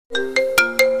Hold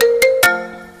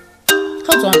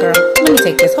on, girl. Let me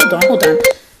take this. Hold on.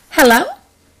 Hello?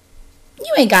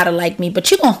 You ain't gotta like me,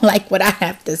 but you gonna like what I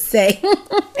have to say.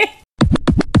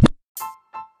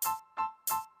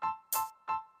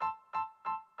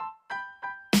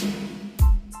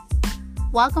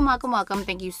 Welcome.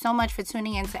 Thank you so much for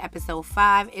tuning in to episode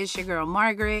 5. It's your girl,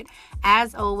 Margaret.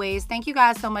 As always, thank you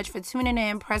guys so much for tuning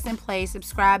in, pressing play,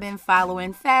 subscribing,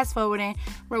 following, fast forwarding,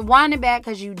 rewinding back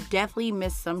because you definitely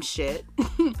missed some shit.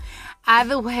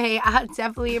 Either way, I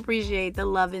definitely appreciate the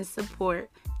love and support.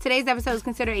 Today's episode is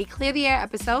considered a Clear the Air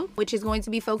episode, which is going to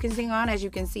be focusing on, as you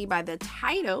can see by the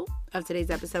title of today's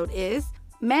episode, is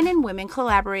men and women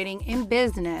collaborating in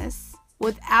business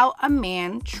without a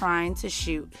man trying to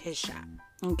shoot his shot.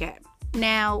 Okay.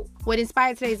 Now, what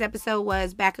inspired today's episode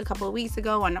was back a couple of weeks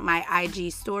ago on my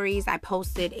IG stories, I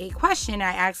posted a question.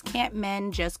 I asked, can't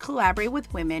men just collaborate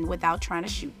with women without trying to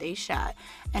shoot their shot?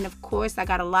 And of course, I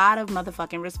got a lot of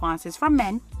motherfucking responses from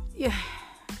men. Yeah,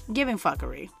 giving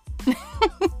fuckery.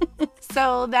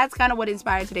 So that's kind of what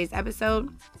inspired today's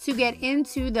episode. To get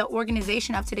into the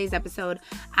organization of today's episode,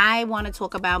 I want to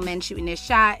talk about men shooting their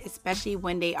shot, especially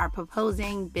when they are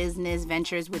proposing business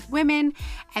ventures with women.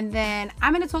 And then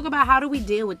I'm going to talk about how do we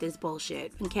deal with this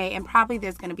bullshit, okay? And probably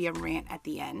there's going to be a rant at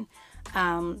the end.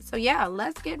 So yeah,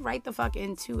 let's get right the fuck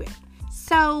into it.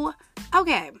 So,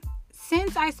 okay.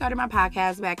 Since I started my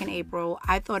podcast back in April,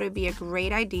 I thought it'd be a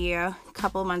great idea a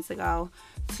couple months ago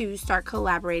to start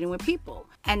collaborating with people.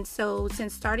 And so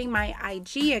since starting my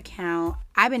IG account,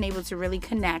 I've been able to really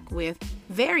connect with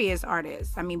various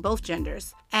artists, both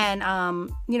genders, and,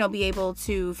 be able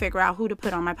to figure out who to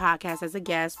put on my podcast as a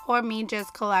guest or me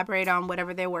just collaborate on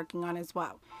whatever they're working on as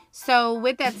well. So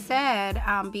with that said,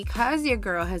 because your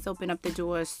girl has opened up the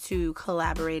doors to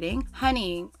collaborating,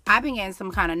 honey, I've been getting some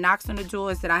kind of knocks on the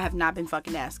doors that I have not been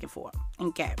fucking asking for.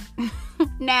 Okay.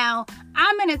 Now,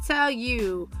 I'm going to tell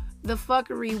you the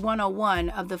fuckery 101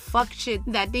 of the fuck shit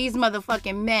that these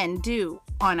motherfucking men do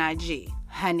on IG,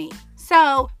 honey.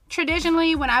 So,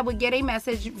 traditionally, when I would get a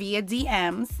message via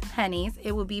DMs, honeys,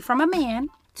 it would be from a man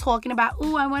talking about,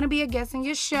 ooh, I want to be a guest in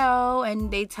your show.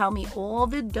 And they tell me all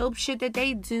the dope shit that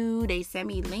they do. They send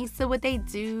me links to what they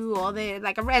do, all the,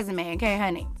 like a resume, okay,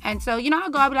 honey? And so,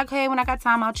 I'll be like, hey, when I got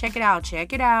time, I'll check it out.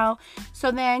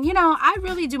 So then, I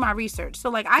really do my research. So,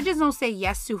 like, I just don't say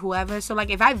yes to whoever. So, like,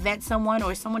 if I vet someone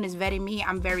or someone is vetting me,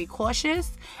 I'm very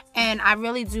cautious. And I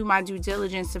really do my due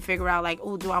diligence to figure out, like,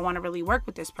 oh, do I want to really work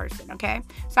with this person, okay?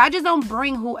 So, I just don't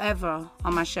bring whoever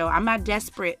on my show. I'm not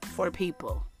desperate for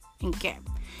people, okay?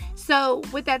 So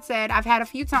with that said, I've had a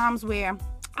few times where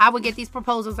I would get these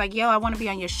proposals like, yo, I want to be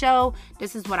on your show.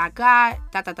 This is what I got.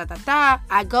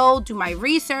 I go do my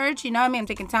research. I'm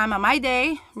taking time on my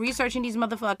day, researching these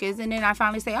motherfuckers. And then I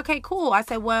finally say, okay, cool. I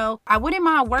said, well, I wouldn't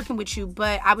mind working with you,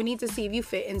 but I would need to see if you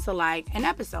fit into like an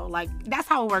episode. Like that's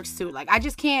how it works too. Like I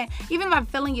just can't, even if I'm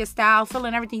feeling your style,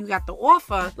 feeling everything you got to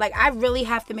offer, like I really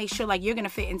have to make sure like you're going to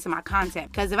fit into my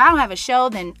content. Because if I don't have a show,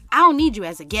 then I don't need you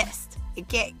as a guest.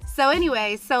 Okay. So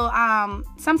anyway,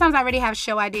 sometimes I already have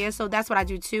show ideas. So that's what I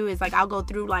do too, is like I'll go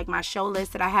through like my show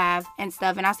list that I have and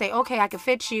stuff. And I say, okay, I can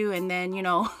fit you. And then,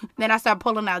 then I start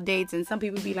pulling out dates and some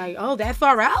people be like, oh, that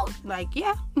far out? Like,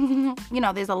 yeah.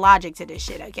 There's a logic to this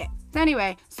shit. Okay. So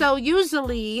anyway, so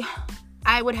usually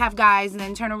I would have guys and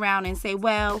then turn around and say,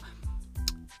 well,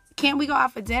 can't we go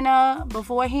out for dinner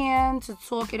beforehand to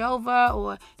talk it over?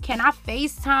 Or can I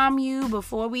FaceTime you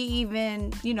before we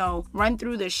even, run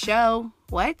through the show?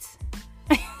 What?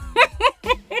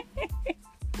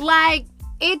 Like,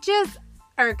 it just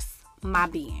irks my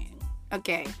being,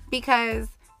 okay? Because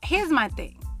here's my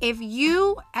thing. If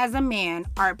you, as a man,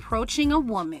 are approaching a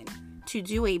woman to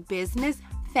do a business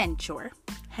venture,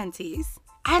 henties,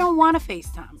 I don't want to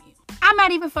FaceTime you. I'm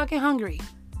not even fucking hungry.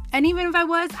 And even if I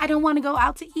was, I don't want to go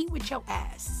out to eat with your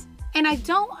ass. And I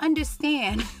don't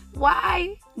understand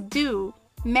why do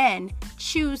men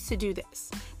choose to do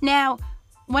this. Now,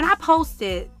 when I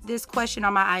posted this question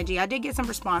on my IG, I did get some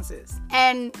responses.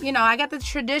 And, I got the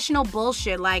traditional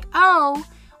bullshit like, oh,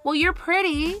 well, you're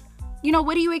pretty.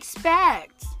 What do you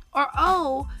expect? Or,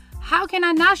 oh, how can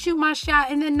I not shoot my shot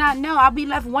and then not know? I'll be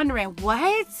left wondering,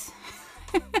 what?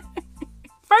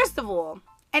 First of all,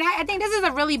 and I think this is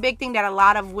a really big thing that a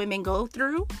lot of women go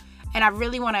through, and I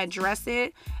really want to address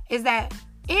it, is that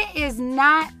it is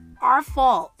not our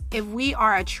fault if we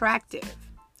are attractive.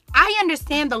 I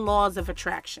understand the laws of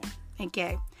attraction,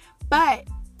 okay? But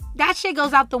that shit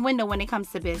goes out the window when it comes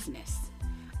to business.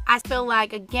 I feel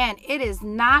like, again, it is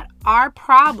not our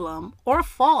problem or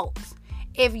fault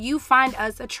if you find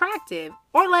us attractive,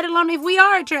 or let alone if we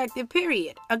are attractive,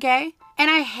 period, okay?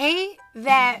 And I hate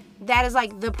that is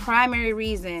like the primary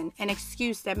reason and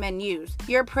excuse that men use.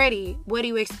 You're pretty. What do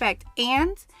you expect?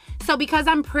 And so because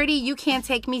I'm pretty, you can't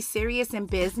take me serious in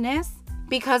business?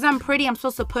 Because I'm pretty, I'm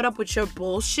supposed to put up with your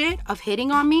bullshit of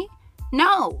hitting on me?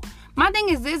 No. My thing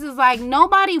is this is like,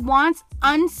 nobody wants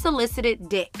unsolicited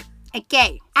dick.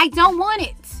 Okay? I don't want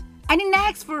it. I didn't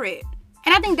ask for it.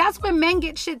 And I think that's where men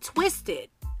get shit twisted.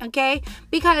 Okay?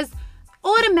 Because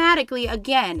automatically,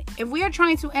 again, if we are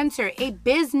trying to enter a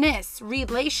business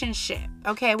relationship,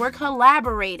 okay, we're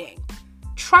collaborating.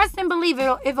 Trust and believe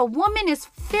it. If a woman is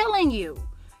feeling you,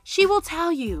 she will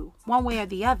tell you one way or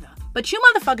the other. But you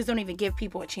motherfuckers don't even give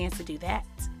people a chance to do that.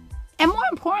 And more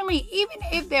importantly, even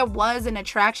if there was an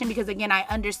attraction, because again, I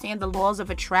understand the laws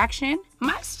of attraction,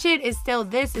 my shit is still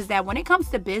this, is that when it comes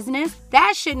to business,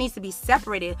 that shit needs to be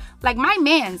separated. Like my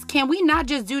mans, can we not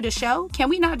just do the show? Can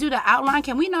we not do the outline?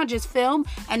 Can we not just film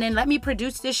and then let me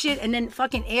produce this shit and then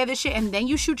fucking air this shit and then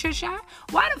you shoot your shot?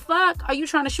 Why the fuck are you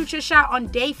trying to shoot your shot on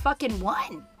day fucking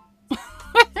 1?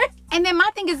 And then my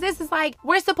thing is this, is like,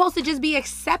 we're supposed to just be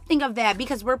accepting of that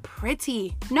because we're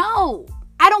pretty. No.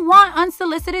 I don't want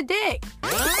unsolicited dick.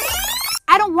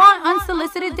 I don't want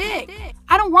unsolicited dick.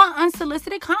 I don't want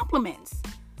unsolicited compliments.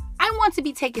 I want to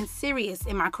be taken serious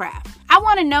in my craft. I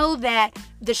want to know that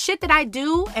the shit that I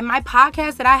do and my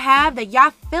podcast that I have, that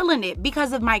y'all feeling it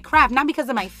because of my craft, not because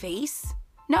of my face.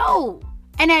 No.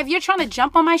 And if you're trying to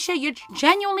jump on my shit, you're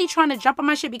genuinely trying to jump on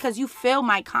my shit because you feel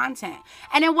my content.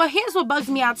 And then here's what bugs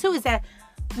me out too, is that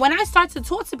when I start to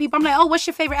talk to people, I'm like, oh, what's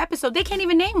your favorite episode? They can't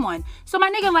even name one. So my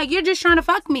nigga, like, you're just trying to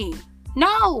fuck me.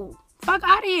 No, fuck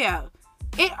out of here.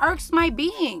 It irks my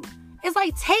being. It's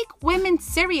like, take women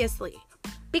seriously.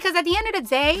 Because at the end of the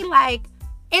day, like,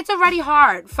 it's already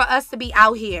hard for us to be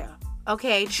out here,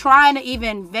 okay, trying to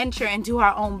even venture into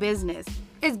our own business.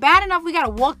 It's bad enough we gotta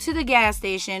walk to the gas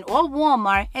station or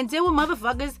Walmart and deal with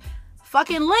motherfuckers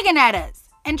fucking looking at us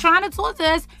and trying to talk to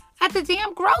us at the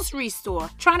damn grocery store,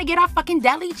 trying to get our fucking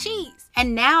deli cheese.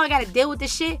 And now I gotta deal with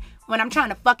this shit when I'm trying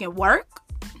to fucking work?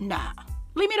 Nah.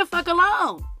 Leave me the fuck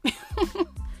alone.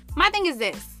 My thing is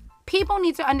this. People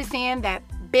need to understand that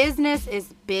business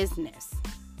is business.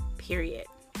 Period.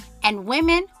 And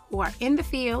women who are in the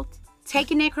field,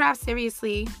 taking their craft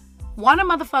seriously, want a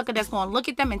motherfucker that's gonna look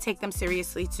at them and take them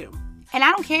seriously too. And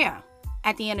I don't care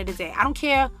at the end of the day. I don't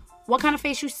care what kind of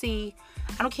face you see.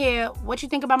 I don't care what you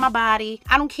think about my body.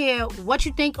 I don't care what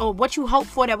you think or what you hope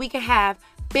for that we can have.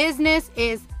 Business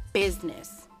is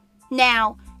business.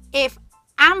 Now, if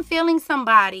I'm feeling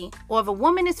somebody or if a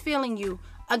woman is feeling you,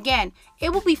 again,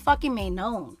 it will be fucking made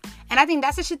known. And I think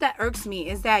that's the shit that irks me,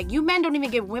 is that you men don't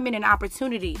even give women an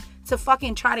opportunity to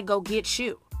fucking try to go get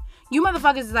you. You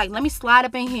motherfuckers is like, let me slide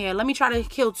up in here. Let me try to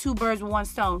kill 2 birds with 1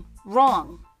 stone.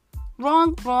 Wrong.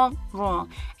 Wrong, wrong, wrong.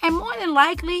 And more than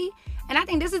likely, and I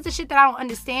think this is the shit that I don't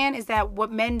understand, is that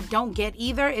what men don't get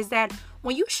either, is that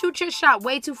when you shoot your shot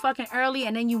way too fucking early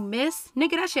and then you miss,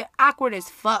 nigga, that shit awkward as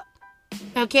fuck.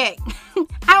 Okay?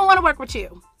 I don't want to work with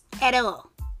you at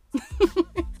all.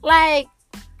 Like,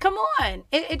 come on.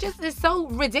 It just is so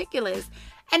ridiculous.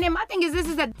 And then my thing is this,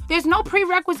 is that there's no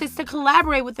prerequisites to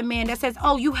collaborate with a man that says,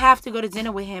 oh, you have to go to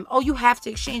dinner with him. Oh, you have to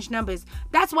exchange numbers.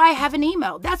 That's why I have an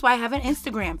email. That's why I have an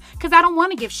Instagram. Because I don't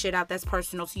want to give shit out that's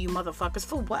personal to you motherfuckers.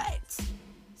 For what?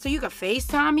 So you can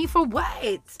FaceTime me for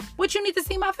what? What you need to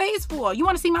see my face for? You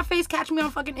want to see my face? Catch me on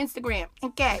fucking Instagram.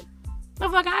 Okay. The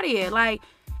fuck out of here. Like,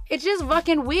 it's just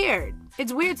fucking weird.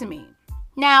 It's weird to me.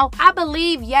 Now, I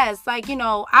believe, yes, like, you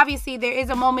know, obviously there is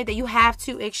a moment that you have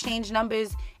to exchange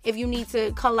numbers if you need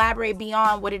to collaborate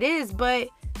beyond what it is, but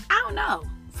I don't know.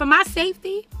 For my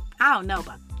safety, I don't know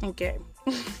about that. Okay.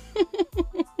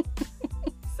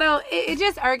 So it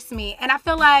just irks me. And I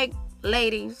feel like,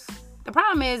 ladies, the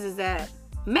problem is that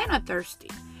men are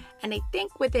thirsty and they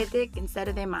think with their dick instead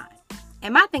of their mind.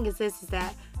 And my thing is this, is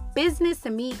that business to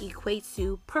me equates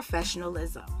to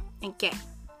professionalism. Okay.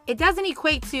 It doesn't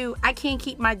equate to I can't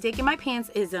keep my dick in my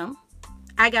pants ism.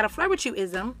 I gotta flirt with you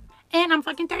ism. And I'm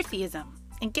fucking thirsty ism.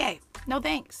 Okay. No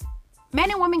thanks.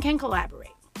 Men and women can collaborate.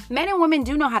 Men and women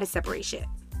do know how to separate shit.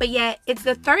 But yet, it's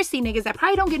the thirsty niggas that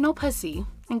probably don't get no pussy.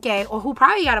 Okay. Or who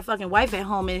probably got a fucking wife at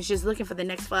home and is just looking for the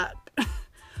next fuck.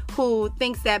 Who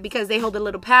thinks that because they hold a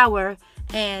little power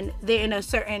and they're in a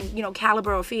certain, you know,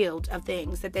 caliber or field of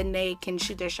things, that then they can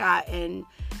shoot their shot and,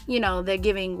 you know, they're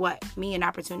giving what? Me an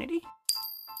opportunity?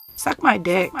 Suck my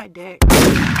dick. My dick.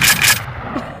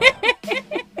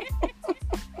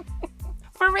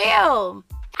 For real.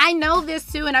 I know this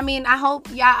too, and I mean, I hope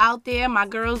y'all out there, my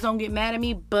girls, don't get mad at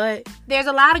me, but there's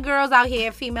a lot of girls out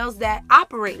here, females, that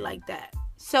operate like that.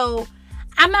 So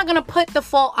I'm not going to put the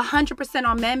fault 100%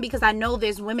 on men, because I know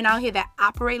there's women out here that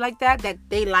operate like that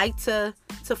they like to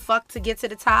fuck to get to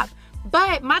the top.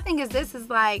 But my thing is this, is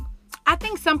like, I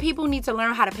think some people need to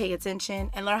learn how to pay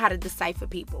attention and learn how to decipher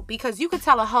people, because you could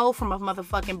tell a hoe from a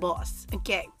motherfucking boss,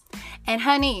 okay? And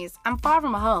honeys, I'm far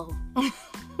from a hoe.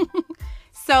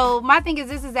 So my thing is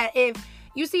this, is that if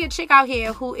you see a chick out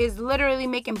here who is literally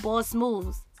making boss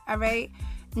moves, all right,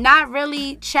 not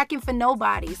really checking for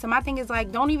nobody. So my thing is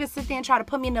like, don't even sit there and try to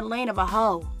put me in the lane of a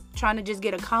hoe trying to just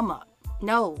get a come up.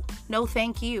 No,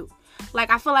 thank you. Like,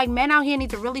 I feel like men out here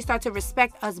need to really start to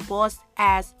respect us boss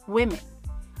ass women.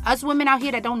 Us women out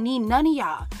here that don't need none of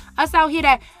y'all. Us out here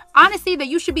that, honestly, that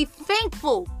you should be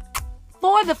thankful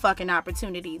for the fucking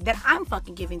opportunity that I'm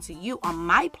fucking giving to you on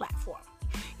my platform.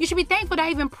 You should be thankful that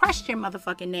I even pressed your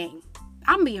motherfucking name.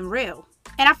 I'm being real.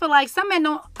 And I feel like some men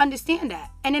don't understand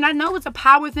that. And then I know it's a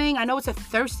power thing. I know it's a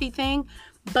thirsty thing.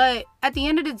 But at the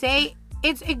end of the day,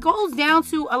 it goes down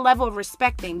to a level of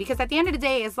respecting. Because at the end of the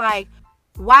day, it's like,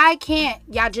 why can't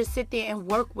y'all just sit there and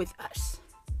work with us?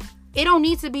 It don't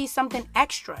need to be something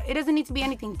extra. It doesn't need to be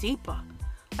anything deeper.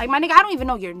 Like, my nigga, I don't even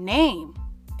know your name.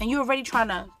 And you already trying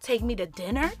to take me to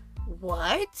dinner?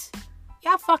 What?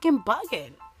 Y'all fucking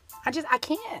bugging. I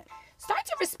can't. Start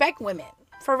to respect women.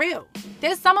 For real.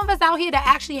 There's some of us out here that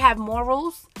actually have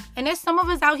morals. And there's some of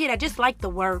us out here that just like the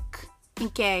work.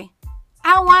 Okay?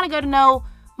 I don't want to go to no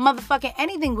motherfucking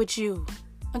anything with you.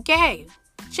 Okay?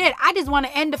 Shit, I just want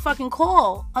to end the fucking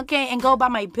call. Okay? And go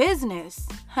about my business.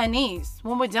 Honeys,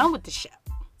 when we're done with the show.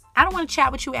 I don't want to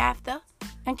chat with you after.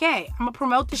 Okay? I'm going to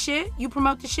promote the shit. You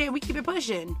promote the shit. We keep it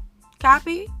pushing.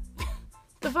 Copy?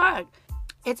 The fuck?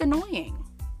 It's annoying.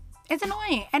 It's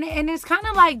annoying. And it's kind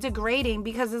of like degrading,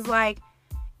 because it's like,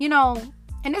 you know,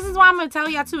 and this is why I'm going to tell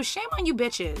y'all too, shame on you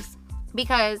bitches.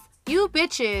 Because you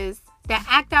bitches that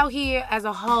act out here as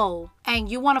a hoe and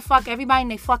you want to fuck everybody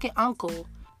and their fucking uncle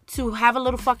to have a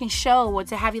little fucking show or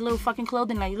to have your little fucking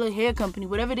clothing line, your little hair company,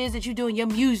 whatever it is that you do in your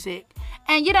music.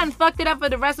 And you done fucked it up for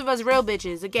the rest of us real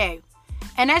bitches, okay?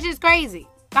 And that's just crazy.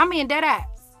 I'm being dead ass.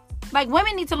 Like,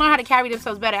 women need to learn how to carry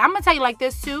themselves better. I'm going to tell you like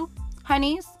this too,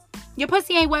 honeys. Your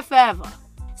pussy ain't wet forever.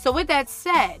 So with that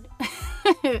said,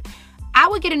 I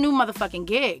would get a new motherfucking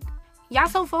gig. Y'all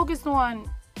so focused on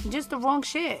just the wrong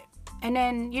shit. And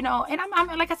then, you know, and I'm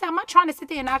like I said, I'm not trying to sit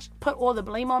there and not put all the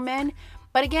blame on men.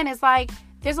 But again, it's like,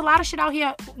 there's a lot of shit out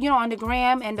here, you know, on the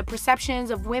gram, and the perceptions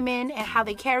of women and how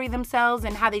they carry themselves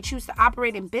and how they choose to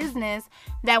operate in business,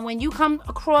 that when you come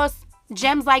across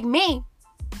gems like me,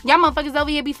 y'all motherfuckers over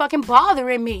here be fucking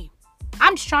bothering me.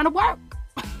 I'm just trying to work.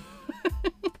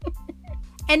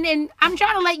 And then I'm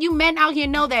trying to let you men out here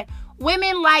know that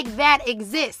women like that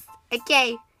exist,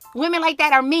 okay? Women like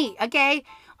that are me, okay?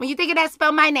 When you think of that,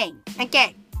 spell my name,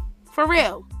 okay? For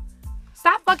real.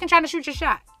 Stop fucking trying to shoot your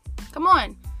shot. Come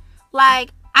on.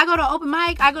 Like, I go to open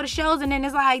mic, I go to shows, and then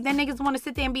it's like, then niggas want to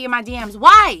sit there and be in my DMs.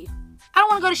 Why? I don't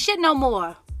want to go to shit no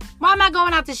more. Why am I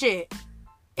going out to shit?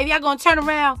 If y'all gonna turn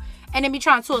around and then be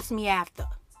trying to talk to me after.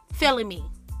 Feeling me.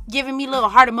 Giving me little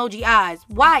heart emoji eyes.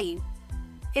 Why?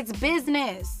 It's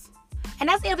business. And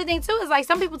that's the other thing too, is like,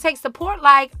 some people take support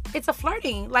like it's a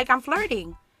flirting. Like, I'm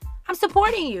flirting. I'm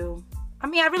supporting you. I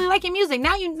mean, I really like your music.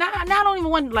 Now I don't even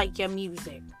want to like your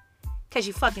music. Because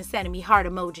you fucking sending me heart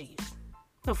emojis.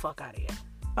 The fuck out of here.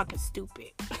 Fucking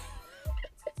stupid.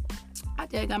 I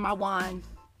did got my wine.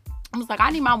 I was like,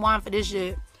 I need my wine for this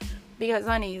shit. Because,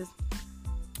 honeys.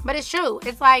 But it's true.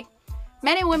 It's like,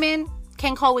 men and women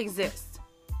can coexist.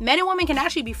 Men and women can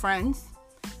actually be friends.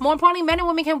 More importantly, men and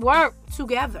women can work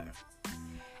together.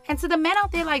 And to the men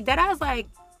out there like that, I was like,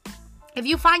 if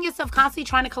you find yourself constantly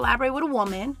trying to collaborate with a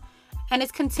woman, and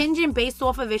it's contingent based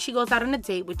off of if she goes out on a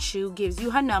date with you, gives you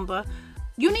her number,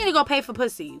 you need to go pay for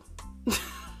pussy.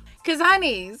 Because,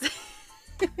 honeys,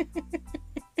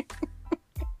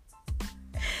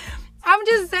 I'm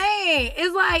just saying,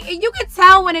 it's like, you can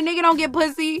tell when a nigga don't get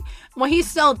pussy when he's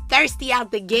so thirsty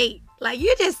out the gate. Like,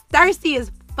 you just thirsty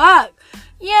as fuck.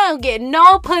 You don't get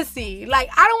no pussy.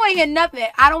 Like, I don't want to hear nothing.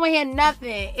 I don't want to hear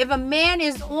nothing. If a man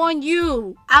is on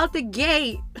you out the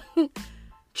gate,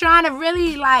 trying to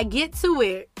really, like, get to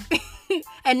it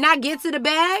and not get to the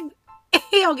bag,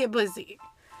 he don't get pussy.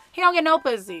 He don't get no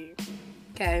pussy.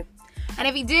 Okay. And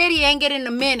if he did, he ain't getting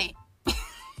a minute.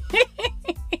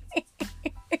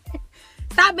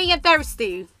 Stop being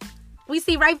thirsty. We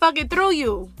see right fucking through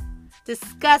you.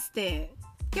 Disgusting.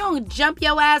 You don't jump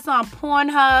your ass on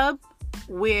Pornhub,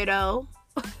 weirdo.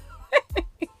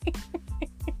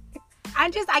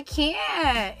 I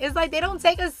can't. It's like, they don't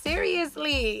take us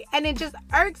seriously. And it just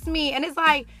irks me. And it's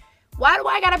like, why do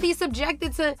I gotta be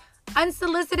subjected to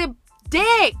unsolicited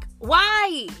dick?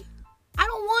 Why? I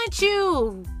don't want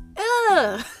you.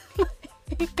 Ugh.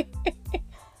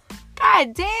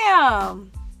 God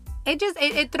damn.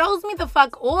 It throws me the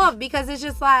fuck off because it's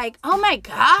just like, oh my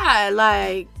God,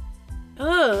 like,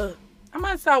 ugh. I'm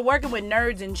gonna start working with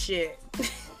nerds and shit.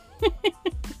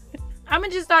 I'm gonna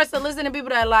just start soliciting people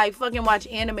that like fucking watch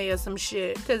anime or some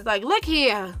shit. Cause like, look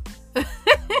here.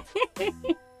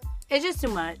 It's just too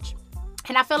much.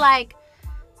 And I feel like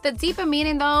the deeper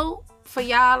meaning though, for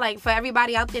y'all, like for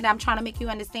everybody out there that I'm trying to make you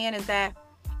understand is that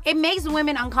it makes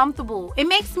women uncomfortable. It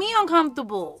makes me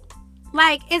uncomfortable.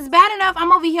 Like, it's bad enough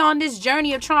I'm over here on this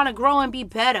journey of trying to grow and be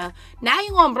better. Now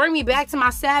you gonna bring me back to my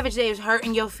savage days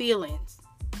hurting your feelings.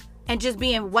 And just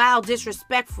being wild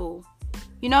disrespectful.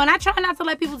 You know, and I try not to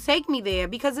let people take me there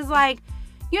because it's like,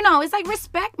 you know, it's like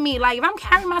respect me. Like, if I'm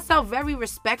carrying myself very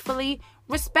respectfully,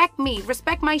 respect me.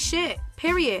 Respect my shit.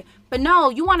 Period. But no,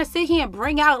 you want to sit here and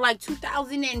bring out like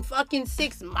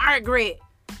 2006 Margaret.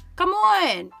 Come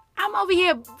on. I'm over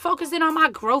here focusing on my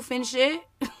growth and shit.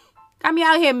 Got me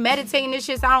out here meditating this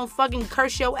shit so I don't fucking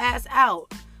curse your ass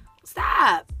out.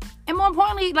 Stop. And more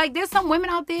importantly, like, there's some women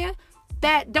out there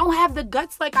that don't have the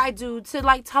guts like I do to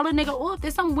like tell a nigga off.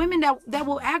 There's some women that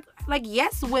will act like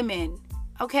yes women,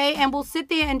 okay? And will sit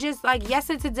there and just like yes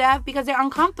it to death because they're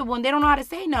uncomfortable and they don't know how to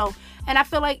say no. And I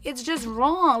feel like it's just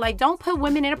wrong. Like, don't put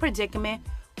women in a predicament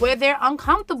where they're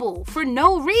uncomfortable for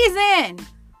no reason.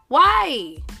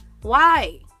 Why?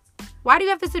 Why? Why do you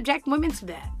have to subject women to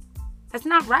that? That's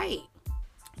not right.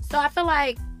 So I feel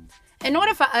like in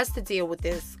order for us to deal with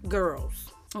this,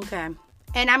 girls, okay?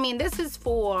 And I mean, this is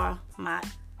for my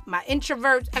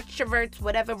introverts, extroverts,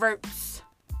 whatever verts,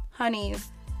 honeys.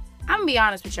 I'm gonna be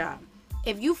honest with y'all.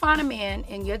 If you find a man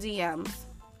in your DMs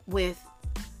with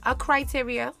a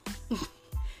criteria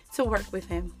to work with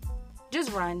him,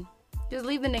 just run. Just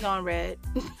leave the nigga on red.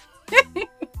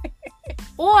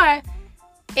 Or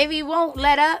if he won't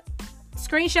let up,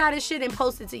 screenshot his shit and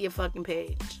post it to your fucking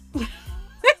page.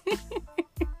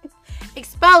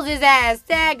 Expose his ass,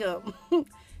 tag him.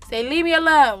 Say, leave me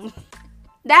alone.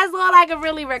 That's all I can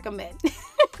really recommend.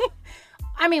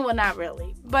 I mean, well, not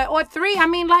really. But, or 3, I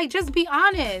mean, like, just be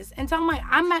honest and tell them, like,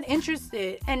 I'm not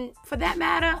interested. And for that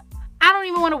matter, I don't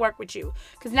even want to work with you.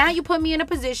 Because now you put me in a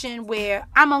position where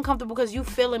I'm uncomfortable because you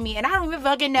feeling me and I don't even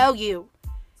fucking know you.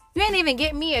 You ain't even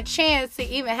get me a chance to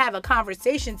even have a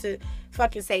conversation to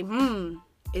fucking say,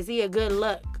 is he a good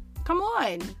look? Come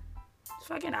on. It's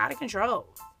fucking out of control.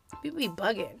 People be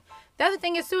bugging. The other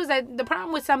thing is, too, is that the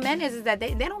problem with some men is that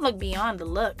they don't look beyond the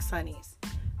looks, honeys.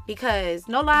 Because,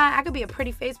 no lie, I could be a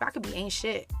pretty face, but I could be ain't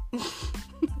shit.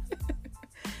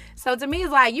 So, to me,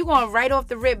 it's like, you going right off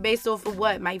the rip based off of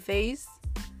what? My face?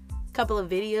 Couple of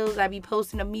videos I be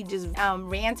posting of me just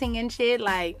ranting and shit.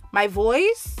 Like, my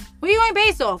voice? What are you going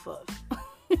based off of?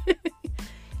 You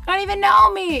don't even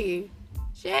know me.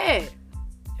 Shit. You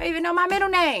don't even know my middle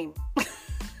name.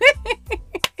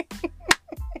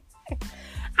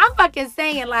 I'm fucking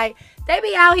saying, like, they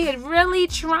be out here really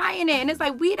trying it. And it's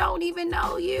like, we don't even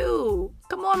know you.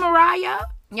 Come on, Mariah.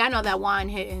 Y'all know that wine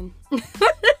hitting.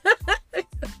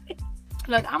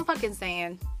 Look, I'm fucking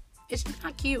saying, it's just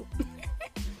not cute.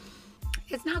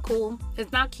 It's not cool.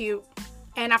 It's not cute.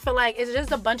 And I feel like it's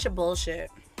just a bunch of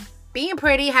bullshit. Being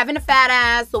pretty, having a fat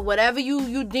ass, or whatever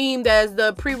you deemed as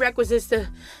the prerequisites to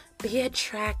be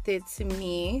attracted to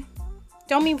me,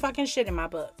 don't mean fucking shit in my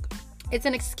book. It's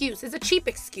an excuse. It's a cheap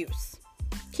excuse.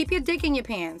 Keep your dick in your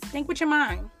pants. Think with your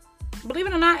mind. Believe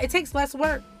it or not, it takes less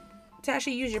work to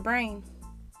actually use your brain.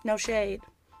 No shade.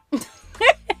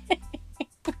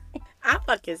 I'm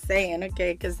fucking saying,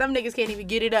 okay? Because some niggas can't even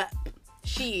get it up.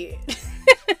 Shit.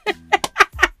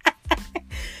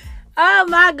 Oh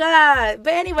my God.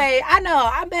 But anyway, I know.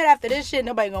 I bet after this shit,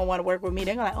 nobody gonna want to work with me.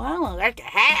 They're gonna like, oh, I want to work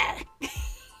at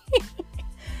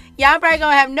Y'all probably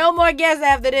gonna have no more guests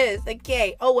after this.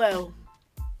 Okay. Oh well.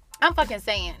 I'm fucking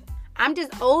saying. I'm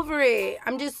just over it.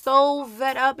 I'm just so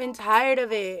fed up and tired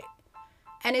of it.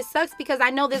 And it sucks because I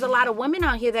know there's a lot of women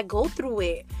out here that go through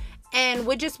it. And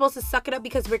we're just supposed to suck it up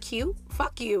because we're cute?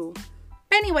 Fuck you.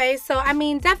 Anyway, so I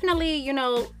mean, definitely, you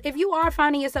know, if you are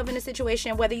finding yourself in a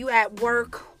situation, whether you at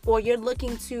work or you're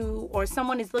looking to, or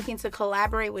someone is looking to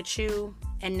collaborate with you,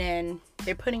 and then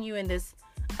they're putting you in this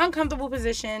uncomfortable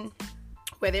position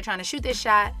where they're trying to shoot this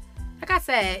shot. Like I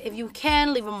said, if you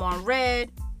can, leave them on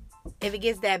red. If it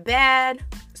gets that bad,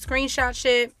 screenshot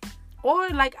shit. Or,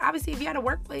 like, obviously, if you're at a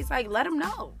workplace, like, let them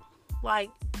know. Like,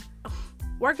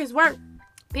 work is work.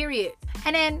 Period.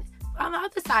 And then, on the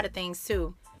other side of things,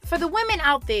 too, for the women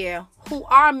out there who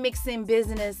are mixing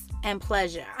business and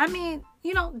pleasure, I mean,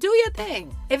 you know, do your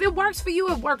thing. If it works for you,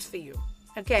 it works for you.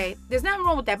 Okay? There's nothing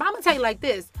wrong with that. But I'm going to tell you like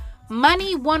this.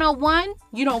 Money 101,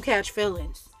 you don't catch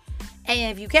feelings. And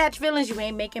if you catch feelings, you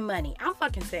ain't making money. I'm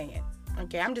fucking saying.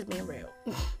 Okay, I'm just being real.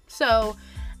 So,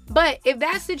 but if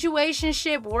that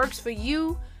situationship works for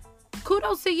you,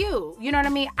 kudos to you. You know what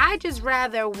I mean? I just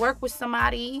rather work with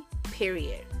somebody,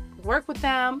 period. Work with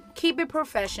them, keep it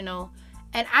professional,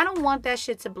 and I don't want that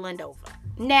shit to blend over.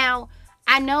 Now,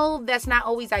 I know that's not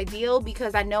always ideal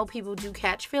because I know people do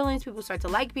catch feelings, people start to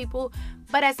like people,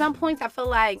 but at some points I feel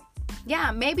like,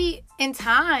 yeah, maybe in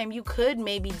time you could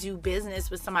maybe do business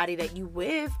with somebody that you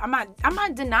with. I'm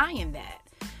not denying that.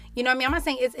 You know what I mean? I'm not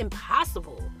saying it's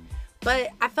impossible. But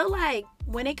I feel like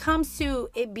when it comes to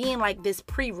it being like this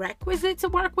prerequisite to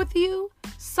work with you,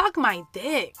 suck my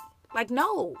dick. Like,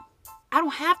 no, I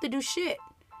don't have to do shit.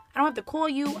 I don't have to call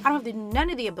you. I don't have to do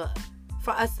none of the above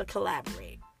for us to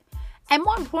collaborate. And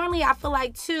more importantly, I feel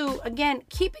like, too, again,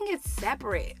 keeping it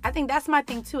separate. I think that's my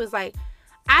thing, too, is like,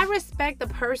 I respect the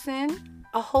person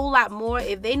a whole lot more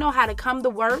if they know how to come to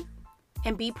work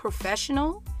and be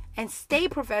professional and stay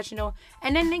professional.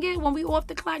 And then, nigga, when we off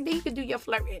the clock, then you can do your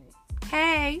flirting.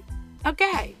 Hey,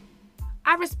 okay.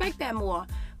 I respect that more.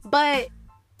 But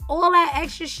all that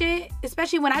extra shit,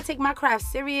 especially when I take my craft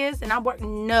serious and I work,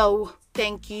 no,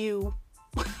 thank you.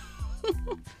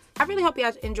 I really hope you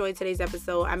guys enjoyed today's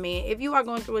episode. I mean, if you are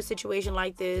going through a situation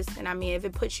like this, and I mean, if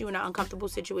it puts you in an uncomfortable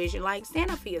situation, like, stand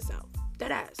up for yourself.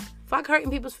 Deadass. Fuck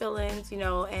hurting people's feelings, you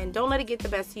know, and don't let it get the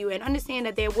best of you. And understand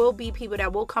that there will be people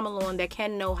that will come along that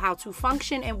can know how to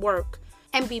function and work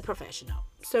and be professional.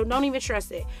 So don't even stress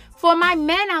it. For my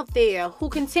men out there who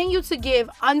continue to give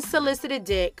unsolicited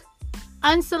dick,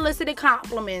 unsolicited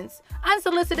compliments,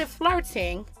 unsolicited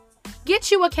flirting,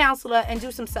 get you a counselor and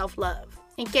do some self-love.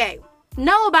 Okay?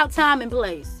 Know about time and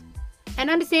place. And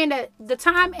understand that the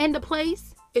time and the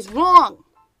place is wrong.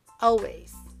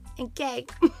 Always. Okay?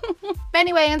 But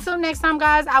anyway, until next time,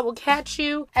 guys, I will catch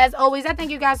you. As always, I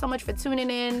thank you guys so much for tuning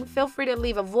in. Feel free to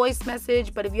leave a voice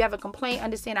message. But if you have a complaint,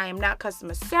 understand I am not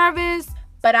customer service.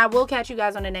 But I will catch you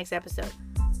guys on the next episode.